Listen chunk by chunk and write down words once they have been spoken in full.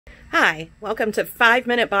Hi, welcome to 5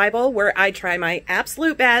 Minute Bible, where I try my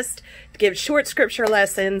absolute best to give short scripture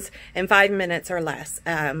lessons in 5 minutes or less.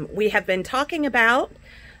 We have been talking about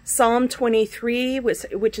Psalm 23,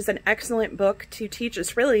 which is an excellent book to teach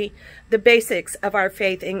us really the basics of our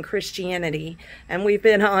faith in Christianity. And we've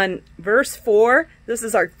been on verse 4. This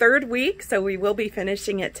is our third week, so we will be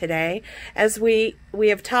finishing it today. As we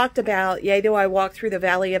have talked about, yea, though I walk through the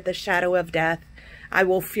valley of the shadow of death, I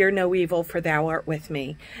will fear no evil, for thou art with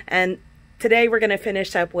me. And today we're going to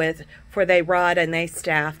finish up with, for they rod and they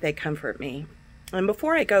staff, they comfort me. And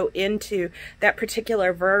before I go into that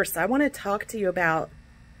particular verse, I want to talk to you about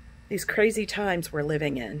these crazy times we're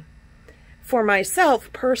living in. For myself,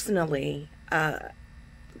 personally, the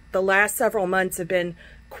last several months have been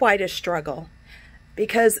quite a struggle.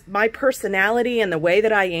 Because my personality and the way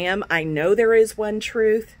that I am, I know there is one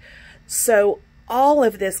truth. So all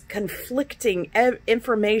of this conflicting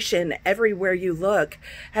information everywhere you look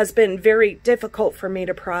has been very difficult for me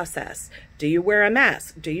to process. Do you wear a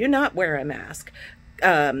mask? Do you not wear a mask?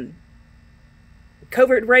 COVID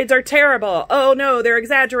rates are terrible. Oh no, they're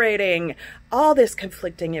exaggerating. All this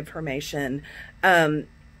conflicting information.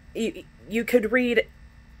 You could read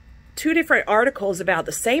 2 different articles about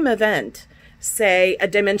the same event, say a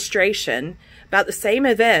demonstration about the same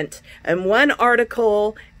event, and one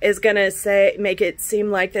article is going to make it seem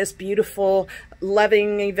like this beautiful,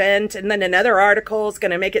 loving event, and then another article is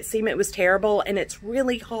going to make it seem it was terrible, and it's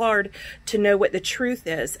really hard to know what the truth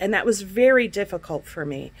is, and that was very difficult for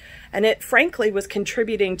me. And it frankly was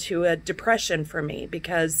contributing to a depression for me,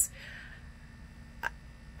 because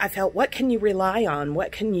I felt, what can you rely on?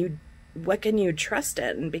 What can you trust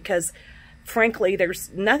in? Because frankly, there's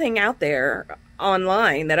nothing out there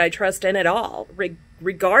online that I trust in at all,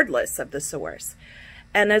 regardless of the source.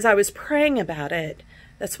 And as I was praying about it,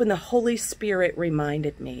 that's when the Holy Spirit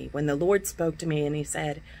reminded me, when the Lord spoke to me and he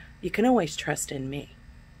said, you can always trust in me.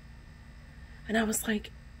 And I was like,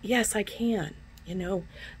 yes, I can. You know,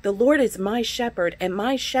 the Lord is my shepherd, and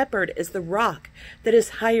my shepherd is the rock that is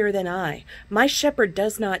higher than I. My shepherd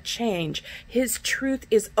does not change. His truth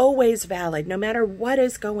is always valid, no matter what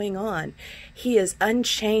is going on. He is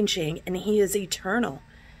unchanging, and he is eternal.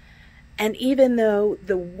 And even though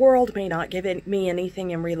the world may not give me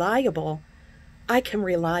anything reliable, I can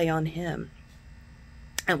rely on him.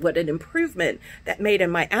 And what an improvement that made in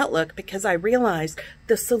my outlook, because I realized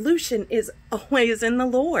the solution is always in the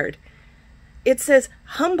Lord. It says,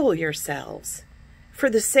 humble yourselves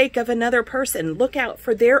for the sake of another person. Look out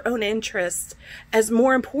for their own interests as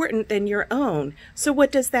more important than your own. So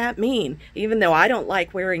what does that mean? Even though I don't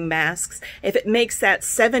like wearing masks, if it makes that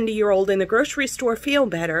 70-year-old in the grocery store feel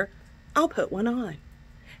better, I'll put one on.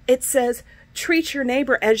 It says, treat your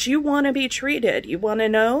neighbor as you want to be treated. You want to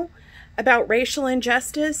know about racial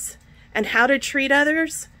injustice and how to treat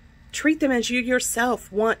others? Treat them as you yourself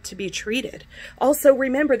want to be treated. Also,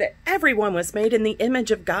 remember that everyone was made in the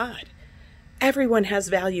image of God. Everyone has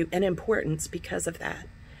value and importance because of that.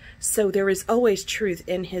 So there is always truth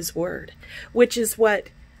in his word, which is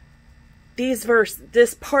what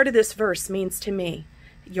this part of this verse means to me.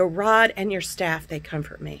 Your rod and your staff, they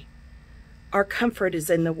comfort me. Our comfort is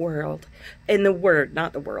in the word, in the word.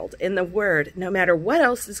 No matter what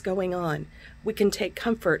else is going on, we can take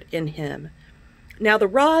comfort in him. Now, the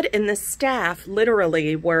rod and the staff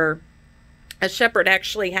literally were, a shepherd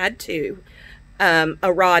actually had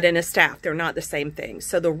a rod and a staff. They're not the same thing.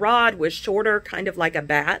 So the rod was shorter, kind of like a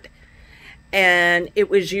bat, and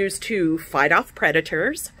it was used to fight off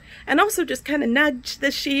predators and also just kind of nudge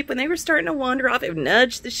the sheep. When they were starting to wander off, it would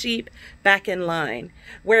nudge the sheep back in line.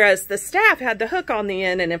 Whereas the staff had the hook on the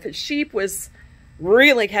end, and if a sheep was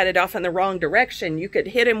really headed off in the wrong direction, you could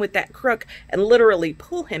hit him with that crook and literally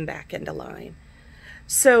pull him back into line.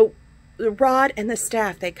 So the rod and the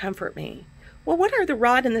staff, they comfort me. Well, what are the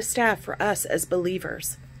rod and the staff for us as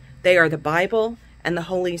believers? They are the Bible and the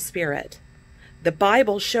Holy Spirit. The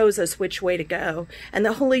Bible shows us which way to go, and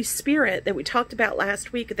the Holy Spirit that we talked about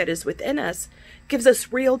last week that is within us gives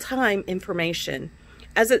us real-time information.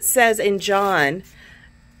 As it says in John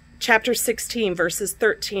chapter 16, verses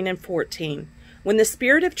 13 and 14, when the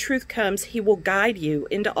Spirit of truth comes, he will guide you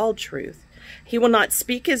into all truth. He will not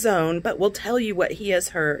speak his own, but will tell you what he has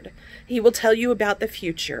heard. He will tell you about the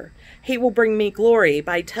future. He will bring me glory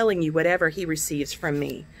by telling you whatever he receives from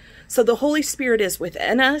me. So the Holy Spirit is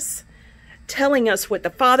within us, telling us what the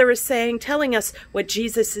Father is saying, telling us what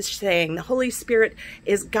Jesus is saying. The Holy Spirit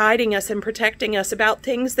is guiding us and protecting us about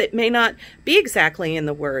things that may not be exactly in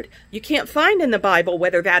the Word. You can't find in the Bible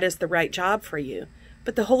whether that is the right job for you,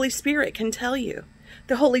 but the Holy Spirit can tell you.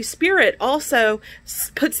 The Holy Spirit also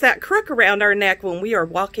puts that crook around our neck when we are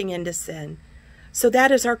walking into sin. So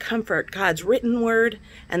that is our comfort, God's written word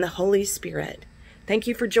and the Holy Spirit. Thank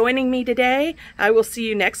you for joining me today. I will see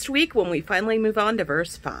you next week when we finally move on to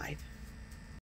verse 5.